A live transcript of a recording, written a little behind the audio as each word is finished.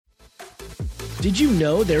Did you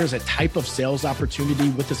know there is a type of sales opportunity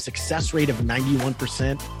with a success rate of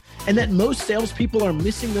 91%? And that most salespeople are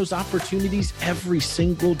missing those opportunities every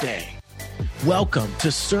single day? Welcome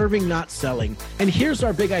to Serving Not Selling. And here's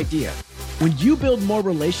our big idea. When you build more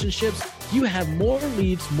relationships, you have more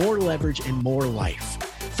leads, more leverage, and more life.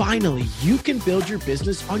 Finally, you can build your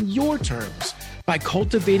business on your terms by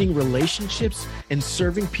cultivating relationships and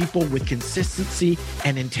serving people with consistency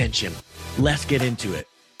and intention. Let's get into it.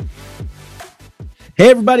 Hey,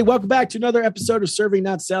 everybody, welcome back to another episode of Serving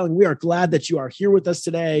Not Selling. We are glad that you are here with us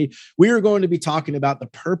today. We are going to be talking about the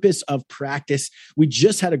purpose of practice. We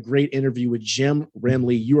just had a great interview with Jim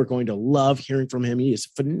Remley. You are going to love hearing from him. He is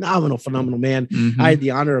a phenomenal man. I had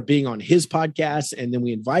the honor of being on his podcast, and then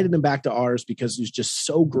we invited him back to ours because he's just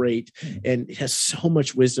so great and has so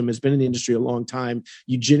much wisdom, has been in the industry a long time.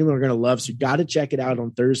 You genuinely are going to love, so you got to check it out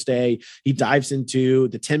on Thursday. He dives into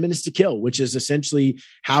the 10 minutes to kill, which is essentially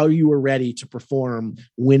how you are ready to perform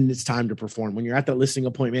when it's time to perform. When you're at that listing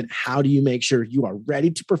appointment, how do you make sure you are ready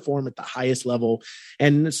to perform at the highest level?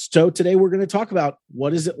 And so today we're going to talk about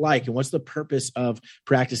what is it like and what's the purpose of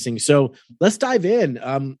practicing. So let's dive in.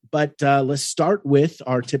 But let's start with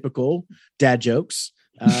our typical dad jokes.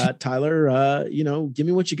 Tyler, give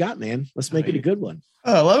me what you got, man. Let's make it a good one.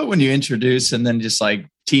 Oh, I love it when you introduce and then just like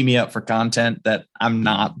tee me up for content that I'm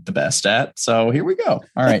not the best at. So here we go.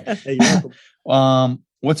 All right. You're welcome.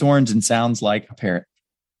 What's orange and sounds like a parrot?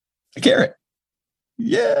 A carrot.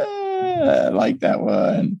 Yeah, I like that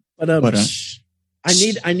one. But I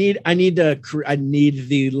need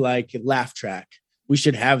the like laugh track. We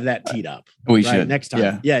should have that teed up. We should next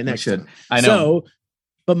time. Yeah, next time. I know. So,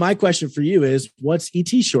 but my question for you is, what's ET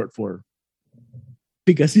short for?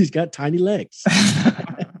 Because he's got tiny legs.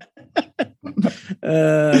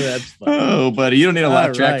 That's funny. Oh, buddy, you don't need a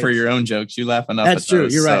laugh track for your own jokes. You laugh enough. That's true.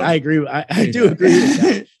 You're right. I agree. I do agree with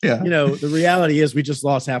that. Yeah. The reality is we just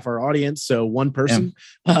lost half our audience. So one person,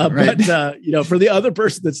 right. But for the other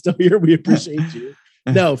person that's still here, we appreciate you.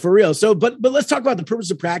 No, for real. So, but let's talk about the purpose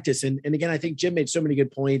of practice. And again, I think Jim made so many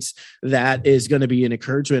good points that is going to be an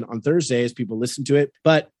encouragement on Thursday as people listen to it.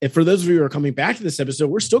 But if for those of you who are coming back to this episode,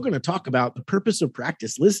 we're still going to talk about the purpose of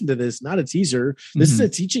practice. Listen to this, not a teaser. This is a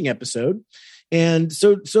teaching episode. And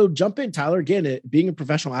so jump in, Tyler. Again, being a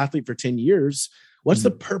professional athlete for 10 years, what's the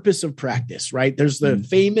purpose of practice, right? There's the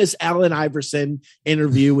famous Allen Iverson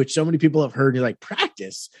interview, which so many people have heard. And you're like,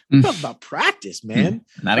 practice? We're talking about practice, man.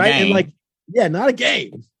 Not a game. And not a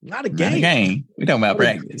game. Not a game. We're talking about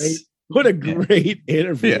practice. What a great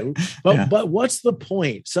interview. Yeah. But what's the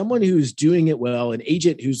point? Someone who's doing it well, an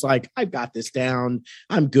agent who's like, I've got this down.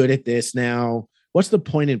 I'm good at this now. What's the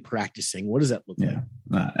point in practicing? What does that look like?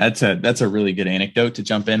 That's a really good anecdote to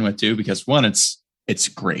jump in with too, because one, it's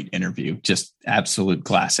a great interview, just absolute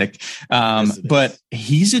classic. But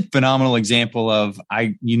he's a phenomenal example of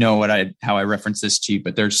how I reference this to you,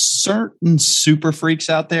 but there's certain super freaks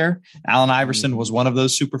out there. Allen Iverson was one of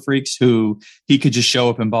those super freaks who he could just show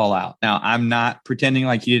up and ball out. Now, I'm not pretending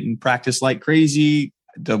like he didn't practice like crazy.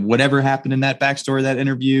 Whatever happened in that backstory of that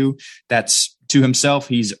interview, that's to himself.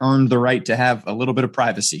 He's earned the right to have a little bit of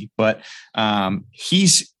privacy, but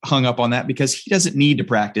he's hung up on that because he doesn't need to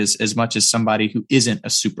practice as much as somebody who isn't a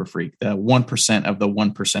super freak, the 1% of the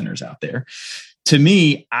 1%ers out there. To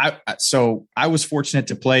me, I was fortunate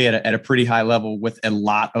to play at a pretty high level with a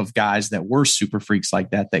lot of guys that were super freaks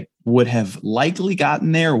like that would have likely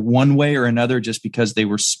gotten there one way or another just because they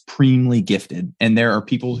were supremely gifted. And there are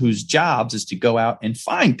people whose jobs is to go out and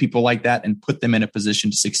find people like that and put them in a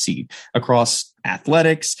position to succeed across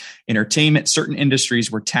athletics, entertainment, certain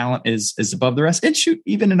industries where talent is above the rest. And shoot,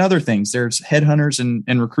 even in other things, there's headhunters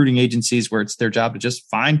and recruiting agencies where it's their job to just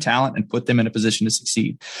find talent and put them in a position to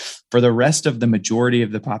succeed. For the rest of the majority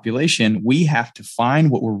of the population, we have to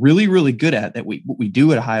find what we're really, really good at, what we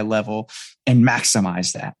do at a high level, and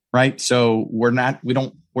maximize that. Right. So we're not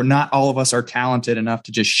all of us are talented enough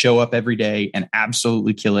to just show up every day and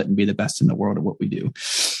absolutely kill it and be the best in the world at what we do.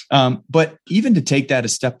 But even to take that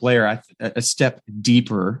a step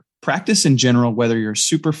deeper, practice in general, whether you're a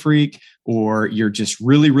super freak or you're just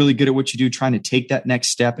really, really good at what you do, trying to take that next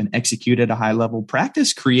step and execute at a high level,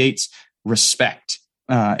 practice creates respect.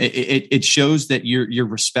 It shows that you're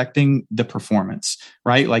respecting the performance,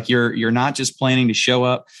 right? Like you're not just planning to show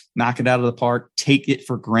up, knock it out of the park, take it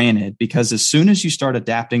for granted. Because as soon as you start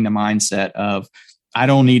adapting the mindset of, I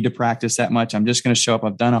don't need to practice that much, I'm just going to show up,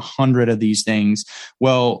 I've done 100 of these things.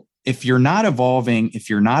 Well, if you're not evolving, if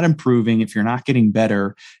you're not improving, if you're not getting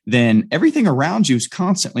better, then everything around you is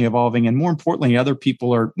constantly evolving. And more importantly, other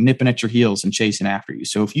people are nipping at your heels and chasing after you.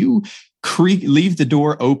 So if you leave the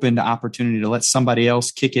door open to opportunity to let somebody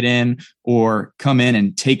else kick it in or come in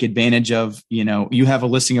and take advantage of, you have a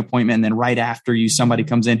listing appointment and then right after you, somebody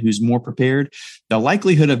comes in who's more prepared. The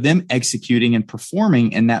likelihood of them executing and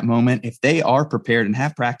performing in that moment, if they are prepared and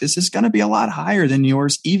have practice, is going to be a lot higher than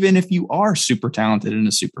yours, even if you are super talented and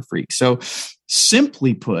a super freak. So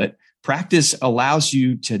simply put, practice allows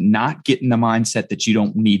you to not get in the mindset that you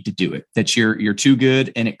don't need to do it, that you're too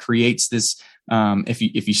good, and it creates this. If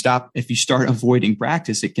you start avoiding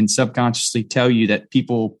practice, it can subconsciously tell you that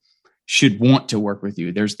people should want to work with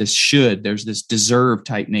you. There's this deserve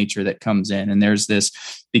type nature that comes in, and there's this,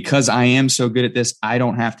 because I am so good at this, I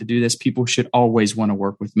don't have to do this. People should always want to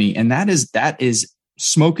work with me, and that is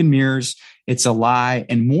smoke and mirrors. It's a lie.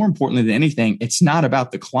 And more importantly than anything, it's not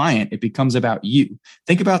about the client. It becomes about you.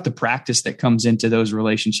 Think about the practice that comes into those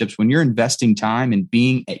relationships. When you're investing time and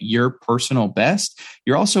being at your personal best,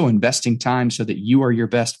 you're also investing time so that you are your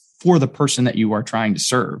best for the person that you are trying to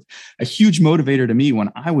serve. A huge motivator to me when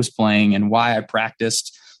I was playing and why I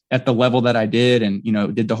practiced at the level that I did and,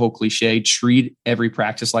 did the whole cliche, treat every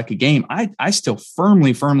practice like a game. I still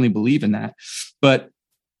firmly believe in that. But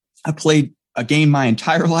I played a game my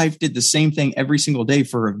entire life, did the same thing every single day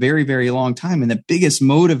for a very, very long time. And the biggest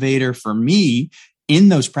motivator for me in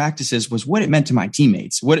those practices was what it meant to my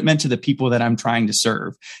teammates, what it meant to the people that I'm trying to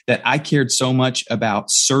serve, that I cared so much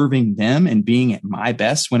about serving them and being at my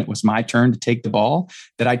best when it was my turn to take the ball,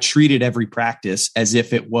 that I treated every practice as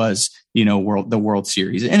if it was, the World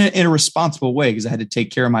Series in a responsible way, because I had to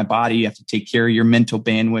take care of my body. You have to take care of your mental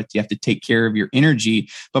bandwidth. You have to take care of your energy.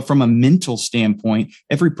 But from a mental standpoint,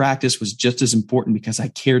 every practice was just as important because I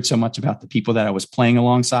cared so much about the people that I was playing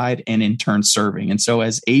alongside and in turn serving. And so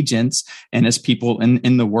as agents and as people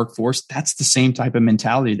in the workforce, that's the same type of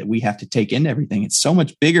mentality that we have to take into everything. It's so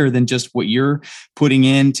much bigger than just what you're putting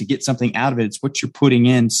in to get something out of it. It's what you're putting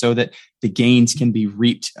in so that the gains can be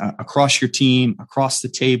reaped across your team, across the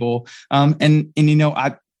table. I'm going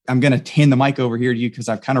to hand the mic over here to you because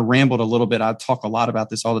I've kind of rambled a little bit. I talk a lot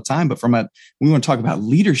about this all the time, but we want to talk about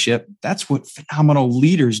leadership. That's what phenomenal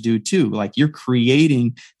leaders do too. Like, you're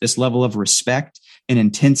creating this level of respect and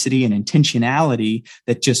intensity and intentionality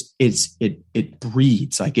that just it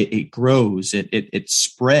breeds, like it grows, it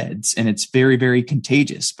spreads, and it's very, very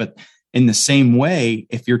contagious. But in the same way,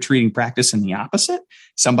 if you're treating practice in the opposite,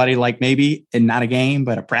 somebody like maybe in not a game,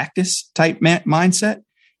 but a practice type mindset,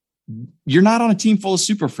 you're not on a team full of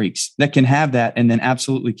super freaks that can have that and then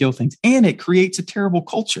absolutely kill things. And it creates a terrible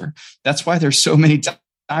culture. That's why there's so many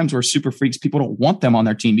times where super freaks, people don't want them on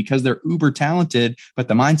their team because they're uber talented, but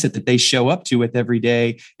the mindset that they show up to with every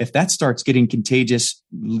day, if that starts getting contagious,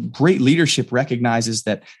 great leadership recognizes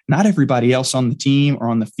that not everybody else on the team or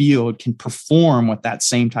on the field can perform with that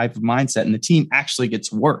same type of mindset, and the team actually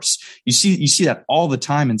gets worse. You see that all the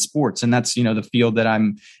time in sports, and that's the field that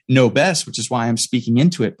I'm know best, which is why I'm speaking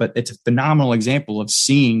into it. But it's a phenomenal example of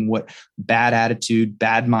seeing what bad attitude,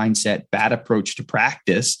 bad mindset, bad approach to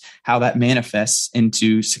practice, how that manifests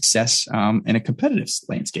into success in a competitive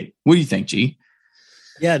landscape. What do you think, G?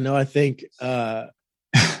 Yeah, no, I think all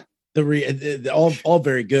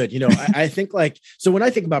very good. I think so when I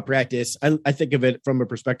think about practice, I think of it from a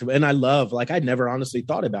perspective, and I love, I never honestly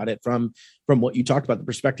thought about it from what you talked about, the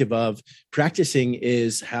perspective of practicing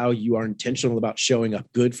is how you are intentional about showing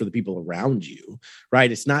up good for the people around you,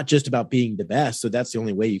 right? It's not just about being the best. So that's the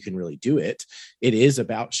only way you can really do it. It is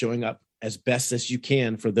about showing up as best as you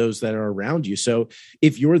can for those that are around you. So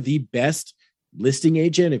if you're the best listing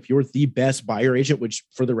agent, if you're the best buyer agent, which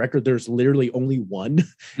for the record, there's literally only one,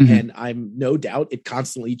 and I'm no doubt it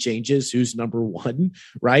constantly changes who's number one,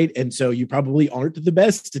 right? And so you probably aren't the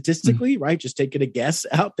best statistically, right? Just taking a guess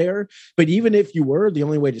out there. But even if you were, the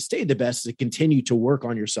only way to stay the best is to continue to work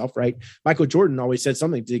on yourself, right? Michael Jordan always said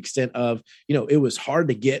something to the extent of, it was hard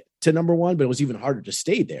to get to number one, but it was even harder to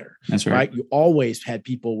stay there. That's right. You always had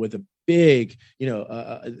people with a big,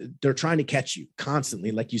 they're trying to catch you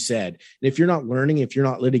constantly, like you said. And if you're not learning, if you're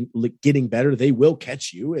not getting better, they will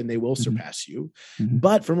catch you and they will surpass you.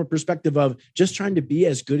 But from a perspective of just trying to be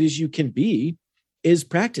as good as you can be is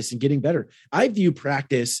practice and getting better. I view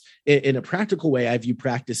practice in a practical way. I view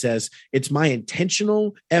practice as it's my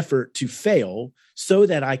intentional effort to fail so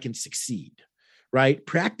that I can succeed. Right?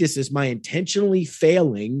 Practice is my intentionally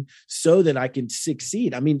failing so that I can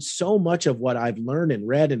succeed. I mean, so much of what I've learned and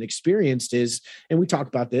read and experienced is, and we talk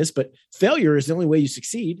about this, but failure is the only way you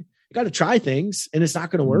succeed. You got to try things and it's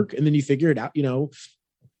not going to work. And then you figure it out,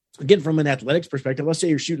 again, from an athletics perspective, let's say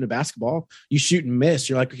you're shooting a basketball, you shoot and miss.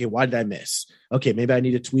 You're like, okay, why did I miss? Okay, maybe I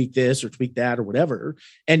need to tweak this or tweak that or whatever.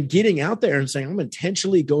 And getting out there and saying, I'm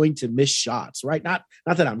intentionally going to miss shots, right? Not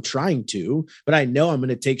that I'm trying to, but I know I'm going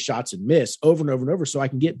to take shots and miss over and over and over so I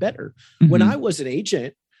can get better. Mm-hmm. When I was an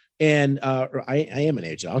agent, and I am an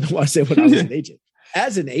agent. I don't know why I say when I was an agent.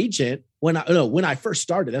 As an agent, when I first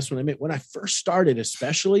started, that's what I meant. When I first started,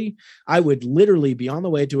 especially, I would literally be on the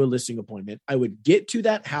way to a listing appointment. I would get to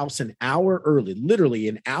that house an hour early, literally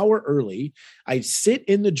an hour early. I'd sit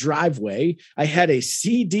in the driveway. I had a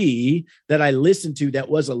CD that I listened to that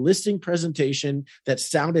was a listing presentation that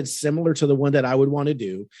sounded similar to the one that I would want to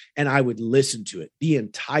do. And I would listen to it, the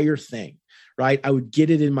entire thing. Right? I would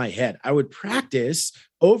get it in my head. I would practice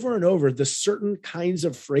over and over the certain kinds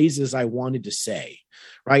of phrases I wanted to say,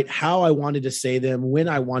 right? How I wanted to say them, when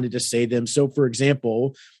I wanted to say them. So for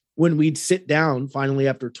example, when we'd sit down finally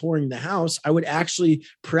after touring the house, I would actually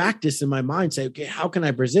practice in my mind, say, okay, how can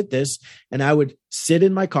I present this? And I would sit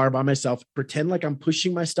in my car by myself, pretend like I'm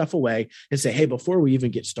pushing my stuff away and say, hey, before we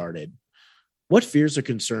even get started, what fears or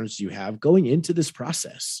concerns do you have going into this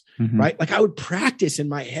process, right? Like I would practice in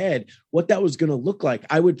my head what that was going to look like.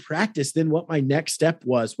 I would practice then what my next step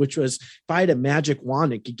was, which was if I had a magic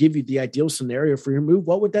wand and could give you the ideal scenario for your move,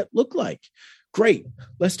 what would that look like? Great.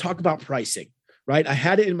 Let's talk about pricing, right? I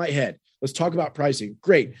had it in my head. Let's talk about pricing.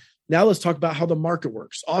 Great. Now let's talk about how the market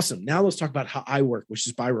works. Awesome. Now let's talk about how I work, which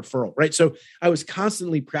is by referral, right? So I was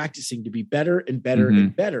constantly practicing to be better and better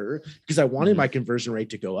and better because I wanted my conversion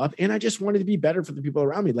rate to go up. And I just wanted to be better for the people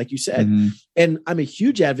around me, like you said. And I'm a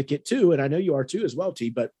huge advocate too. And I know you are too as well, T,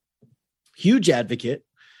 but huge advocate.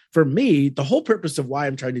 For me, the whole purpose of why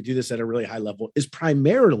I'm trying to do this at a really high level is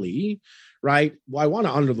primarily, right? Well, I want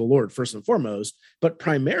to honor the Lord first and foremost, but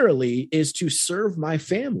primarily is to serve my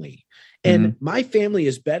family. And my family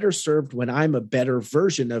is better served when I'm a better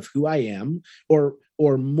version of who I am or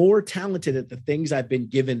more talented at the things I've been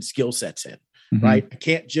given skill sets in, right? I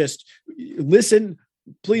can't just listen.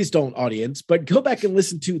 Please don't, audience, but go back and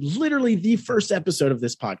listen to literally the first episode of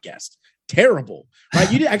this podcast. Terrible, right?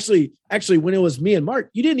 You did actually, when it was me and Mark,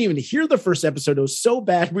 you didn't even hear the first episode. It was so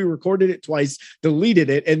bad. We recorded it twice, deleted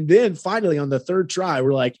it. And then finally on the third try,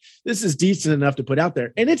 we're like, this is decent enough to put out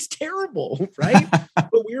there. And it's terrible, right?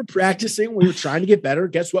 But we were practicing. We were trying to get better.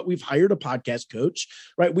 Guess what? We've hired a podcast coach,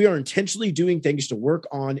 right? We are intentionally doing things to work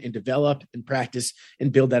on and develop and practice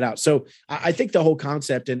and build that out. So I think the whole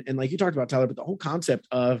concept, and like you talked about, Tyler, but the whole concept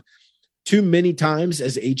of too many times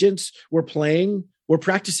as agents, we're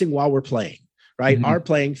practicing while we're playing, right? Our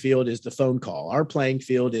playing field is the phone call. Our playing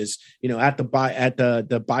field is, at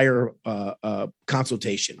the buyer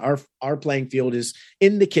consultation. Our playing field is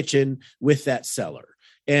in the kitchen with that seller.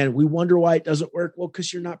 And we wonder why it doesn't work. Well,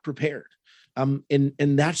 because you're not prepared. And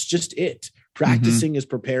that's just it. Practicing is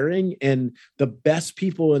preparing, and the best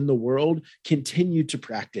people in the world continue to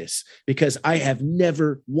practice because I have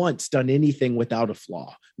never once done anything without a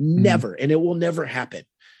flaw, never. And it will never happen,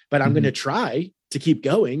 but I'm going to try to keep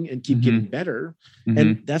going and keep getting better.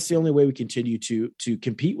 And that's the only way we continue to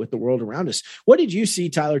compete with the world around us. What did you see,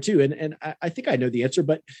 Tyler, too? And I think I know the answer,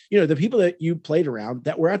 but the people that you played around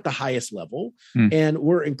that were at the highest level and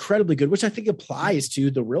were incredibly good, which I think applies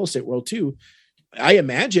to the real estate world too. I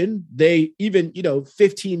imagine they even,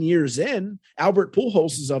 15 years in, Albert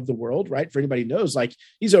Pujols is of the world, right? For anybody who knows, like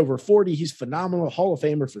he's over 40, he's phenomenal, Hall of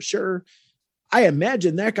Famer for sure. I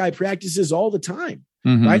imagine that guy practices all the time.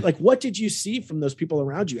 Right? Like, what did you see from those people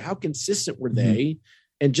around you? How consistent were they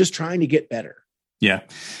and just trying to get better? Yeah.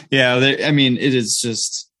 It is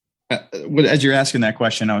just, as you're asking that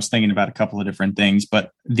question, I was thinking about a couple of different things, but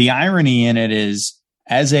the irony in it is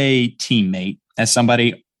as a teammate, as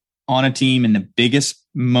somebody on a team in the biggest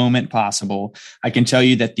moment possible, I can tell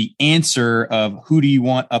you that the answer of who do you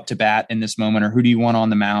want up to bat in this moment, or who do you want on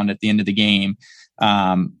the mound at the end of the game,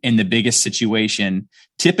 in the biggest situation,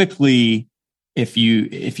 typically, if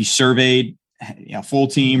you surveyed a full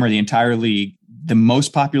team or the entire league, the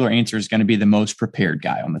most popular answer is going to be the most prepared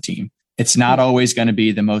guy on the team. It's not always going to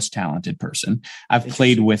be the most talented person. I've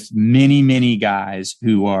played with many, many guys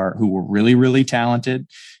who were really, really talented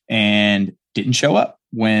and didn't show up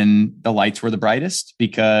when the lights were the brightest,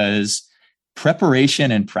 because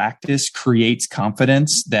preparation and practice creates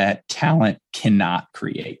confidence that talent cannot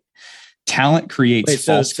create. Talent creates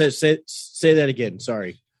say that again.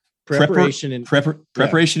 Sorry. Preparation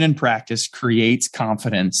and practice creates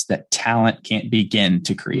confidence that talent can't begin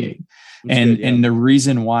to create. And the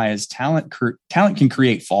reason why is talent can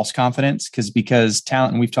create false confidence because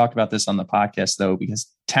talent, and we've talked about this on the podcast though, because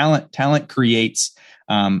talent creates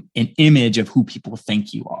an image of who people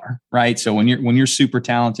think you are, right? So when you're super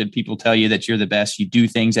talented, people tell you that you're the best. You do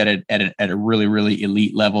things at a really, really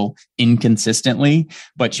elite level inconsistently,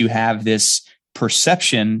 but you have this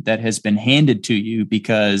perception that has been handed to you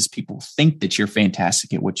because people think that you're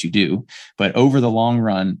fantastic at what you do. But over the long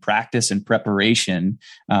run, practice and preparation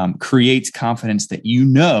creates confidence that you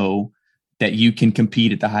know that you can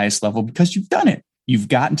compete at the highest level because you've done it. You've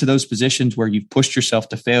gotten to those positions where you've pushed yourself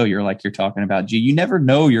to failure, like you're talking about. You never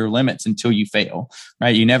know your limits until you fail,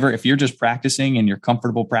 right? You never, if you're just practicing and you're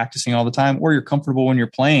comfortable practicing all the time, or you're comfortable when you're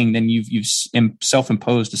playing, then you've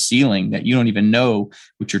self-imposed a ceiling that you don't even know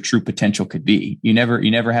what your true potential could be. You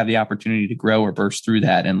never have the opportunity to grow or burst through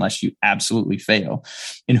that unless you absolutely fail.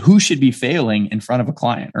 And who should be failing in front of a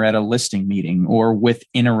client or at a listing meeting or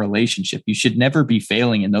within a relationship? You should never be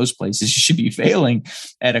failing in those places. You should be failing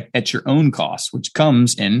at your own cost, which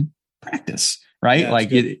comes in practice, right? Yeah,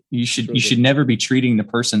 like you should never be treating the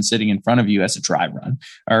person sitting in front of you as a dry run,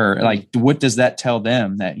 or like, what does that tell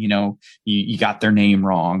them? That, you got their name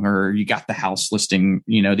wrong, or you got the house listing,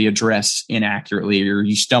 the address inaccurately, or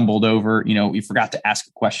you stumbled over, you forgot to ask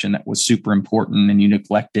a question that was super important and you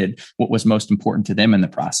neglected what was most important to them in the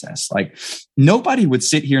process. Like, nobody would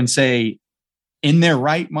sit here and say, in their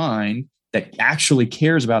right mind, that actually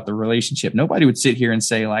cares about the relationship, nobody would sit here and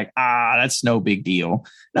say like, that's no big deal.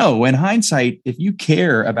 No, in hindsight, if you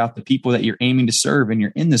care about the people that you're aiming to serve and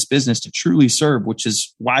you're in this business to truly serve, which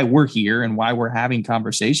is why we're here and why we're having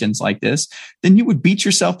conversations like this, then you would beat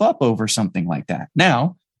yourself up over something like that.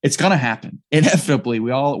 Now, it's going to happen. Inevitably,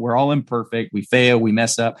 we're all imperfect. We fail, we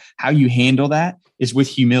mess up. How you handle that is with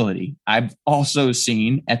humility. I've also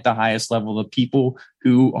seen at the highest level, the people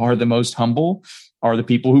who are the most humble are the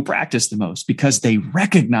people who practice the most, because they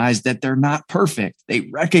recognize that they're not perfect. They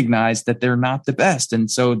recognize that they're not the best. And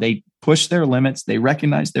so they push their limits. They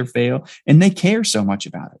recognize their fail, and they care so much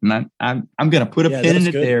about it. And I'm going to put a pin in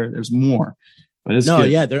it there. There's more. But it's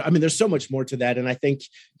good. Yeah. There's so much more to that. And I think,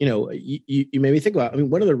 you made me think about,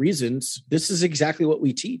 one of the reasons this is exactly what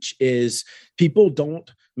we teach is people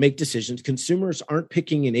don't make decisions. Consumers aren't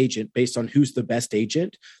picking an agent based on who's the best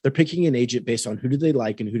agent. They're picking an agent based on who do they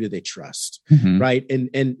like and who do they trust. Mm-hmm. Right. And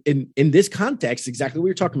in this context, exactly what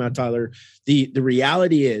you're talking about, Tyler, the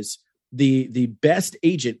reality is the best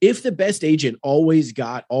agent, if the best agent always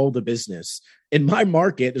got all the business, in my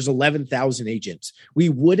market, there's 11,000 agents. We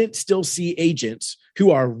wouldn't still see agents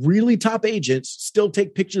who are really top agents still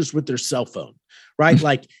take pictures with their cell phone, right?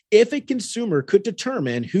 Like, if a consumer could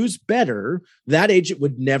determine who's better, that agent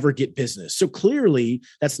would never get business. So clearly,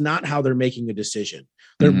 that's not how they're making a decision.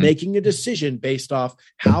 They're making a decision based off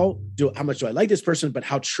how much do I like this person, but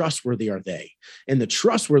how trustworthy are they? And the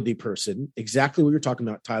trustworthy person, exactly what you're talking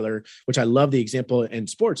about, Tyler, which I love the example in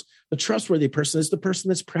sports, the trustworthy person is the person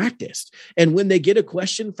that's practiced. And when they get a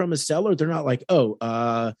question from a seller, they're not like,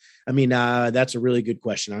 that's a really good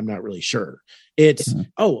question. I'm not really sure. It's,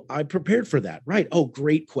 I prepared for that. Right. Oh,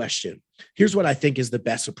 great question. Here's what I think is the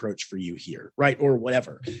best approach for you here, right? Or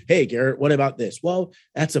whatever. Hey, Garrett, what about this? Well,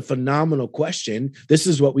 that's a phenomenal question. This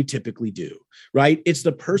is what we typically do, right? It's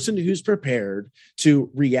the person who's prepared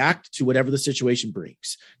to react to whatever the situation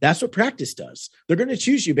brings. That's what practice does. They're going to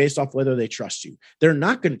choose you based off whether they trust you. They're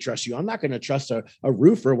not going to trust you. I'm not going to trust a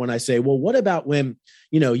roofer when I say, well, what about when,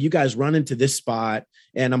 you guys run into this spot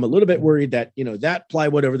and I'm a little bit worried that, that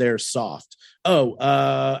plywood over there is soft.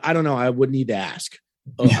 I don't know. I would need to ask.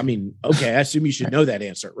 Okay, I assume you should know that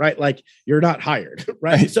answer, right? Like, you're not hired,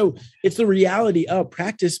 right? So it's the reality of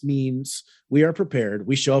practice means we are prepared.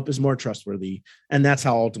 We show up as more trustworthy. And that's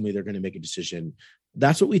how ultimately they're going to make a decision.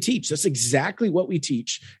 That's what we teach. That's exactly what we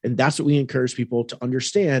teach. And that's what we encourage people to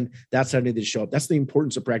understand. That's how they need to show up. That's the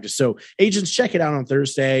importance of practice. So agents, check it out on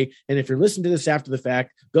Thursday. And if you're listening to this after the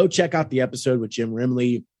fact, go check out the episode with Jim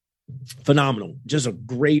Rimley. Phenomenal. Just a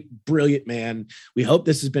great, brilliant man. We hope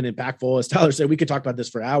this has been impactful. As Tyler said, we could talk about this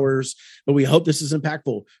for hours, but we hope this is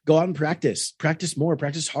impactful. Go out and practice more,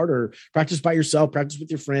 practice harder, practice by yourself, practice with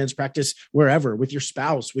your friends, practice wherever, with your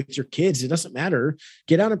spouse, with your kids. It doesn't matter.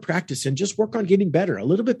 Get out and practice and just work on getting better, a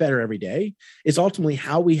little bit better every day. It's ultimately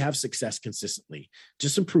how we have success consistently.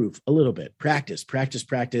 Just improve a little bit. Practice.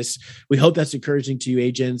 We hope that's encouraging to you,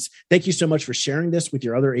 agents. Thank you so much for sharing this with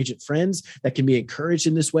your other agent friends that can be encouraged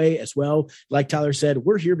in this way as well. Like Tyler said,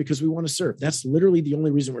 we're here because we want to serve. That's literally the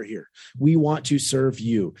only reason we're here. We want to serve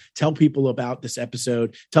you. Tell people about this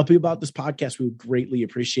episode. Tell people about this podcast. We would greatly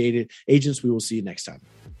appreciate it. Agents, we will see you next time.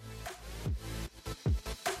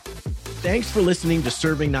 Thanks for listening to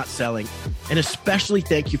Serving Not Selling. And especially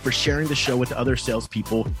thank you for sharing the show with other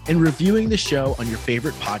salespeople and reviewing the show on your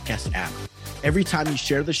favorite podcast app. Every time you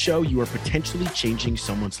share the show, you are potentially changing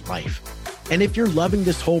someone's life. And if you're loving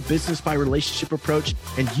this whole business by relationship approach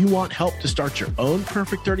and you want help to start your own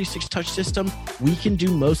perfect 36 touch system, we can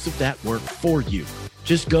do most of that work for you.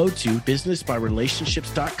 Just go to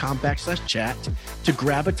businessbyrelationships.com/chat to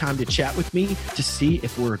grab a time to chat with me to see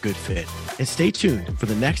if we're a good fit. And stay tuned for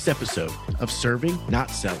the next episode of Serving,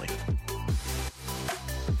 Not Selling.